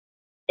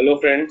Hello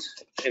friends,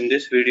 in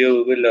this video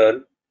we will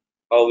learn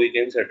how we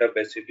can set up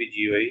SAP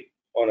GUI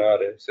on our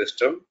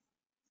system.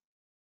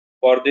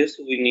 For this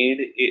we need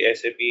a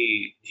SAP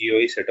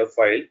GUI setup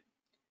file.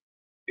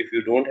 If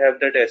you don't have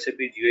that SAP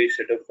GUI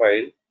setup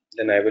file,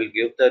 then I will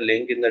give the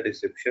link in the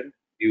description.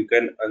 You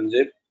can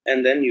unzip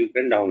and then you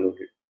can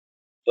download it.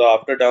 So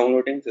after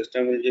downloading,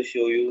 system will just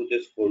show you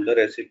this folder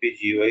SAP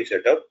GUI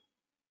setup.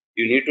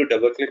 You need to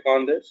double click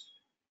on this.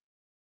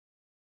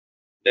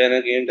 Then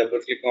again double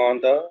click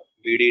on the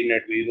BD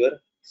NetWeaver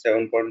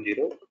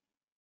 7.0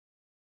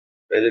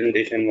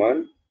 presentation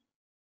 1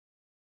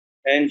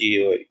 and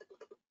GUI.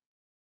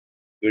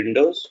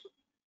 Windows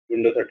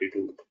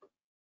 32.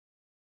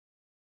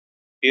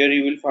 Here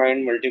you will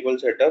find multiple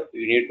setup.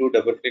 You need to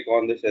double click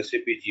on this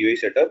SAP GUI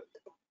setup,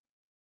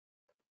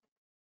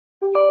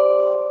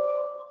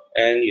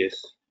 and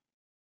yes,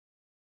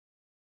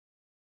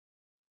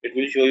 it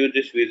will show you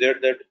this wizard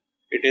that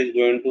it is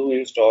going to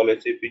install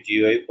SAP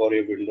GUI for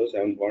your Windows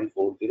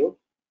 7.40.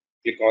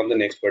 Click on the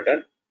next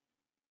button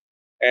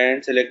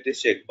and select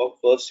this checkbox,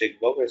 first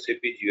checkbox SAP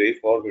GUI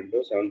for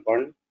Windows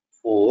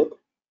 7.4.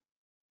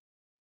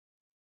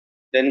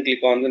 Then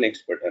click on the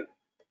next button.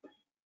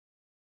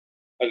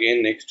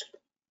 Again next.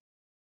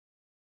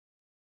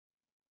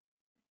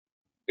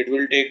 It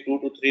will take 2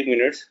 to 3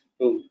 minutes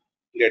to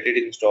get it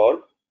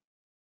installed.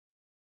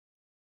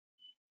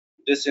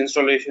 This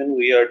installation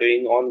we are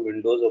doing on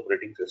Windows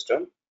operating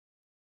system.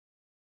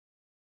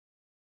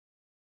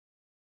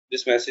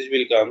 This message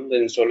will come, the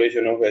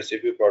installation of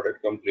SAP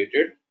product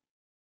completed.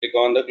 Click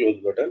on the close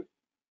button.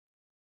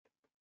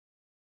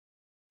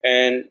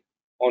 And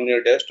on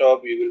your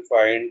desktop, you will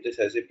find this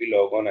SAP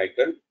logon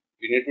icon.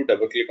 You need to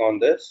double click on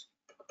this.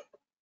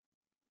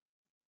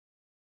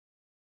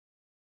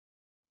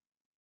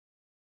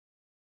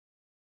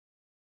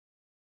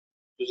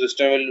 The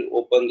system will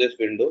open this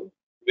window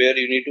where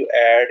you need to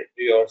add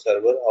your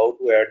server. How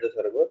to add the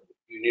server?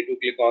 You need to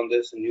click on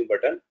this new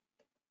button.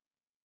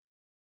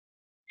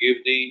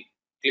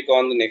 Click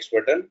on the next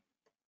button.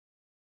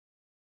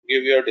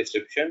 Give your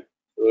description.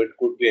 So it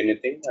could be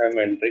anything. I am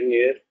entering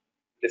here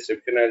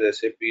description as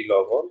SAP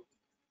logon,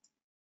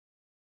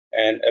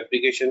 and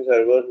application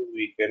server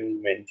we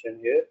can mention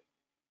here.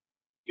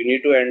 You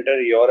need to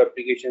enter your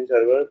application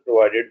server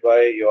provided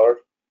by your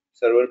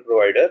server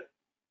provider.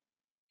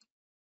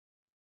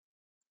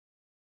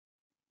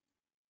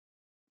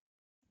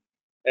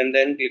 And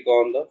then click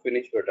on the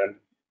finish button.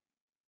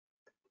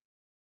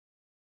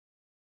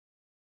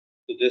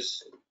 So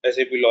this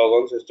SAP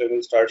logon system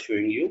will start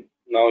showing you.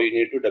 Now you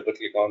need to double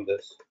click on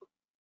this.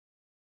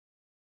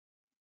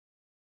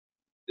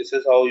 This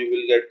is how you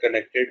will get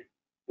connected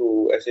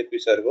to SAP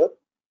server,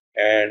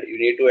 and you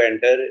need to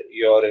enter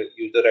your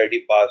user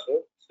ID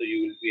password so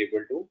you will be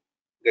able to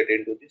get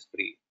into the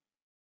screen.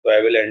 So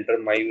I will enter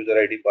my user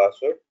ID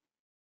password,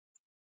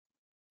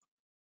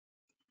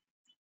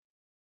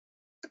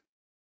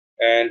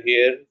 and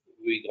here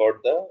we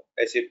got the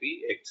SAP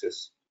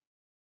access.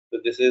 So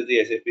this is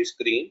the SAP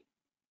screen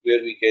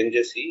where we can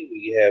just see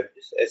we have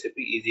this SAP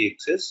easy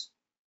access.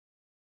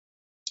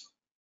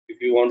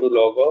 If you want to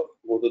log off,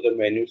 go to the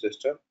menu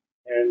system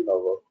and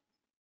log off.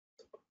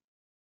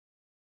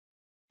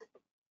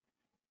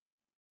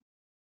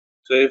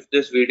 So if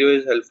this video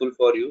is helpful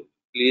for you,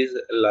 please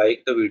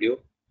like the video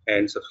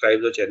and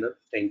subscribe the channel.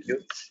 Thank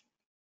you.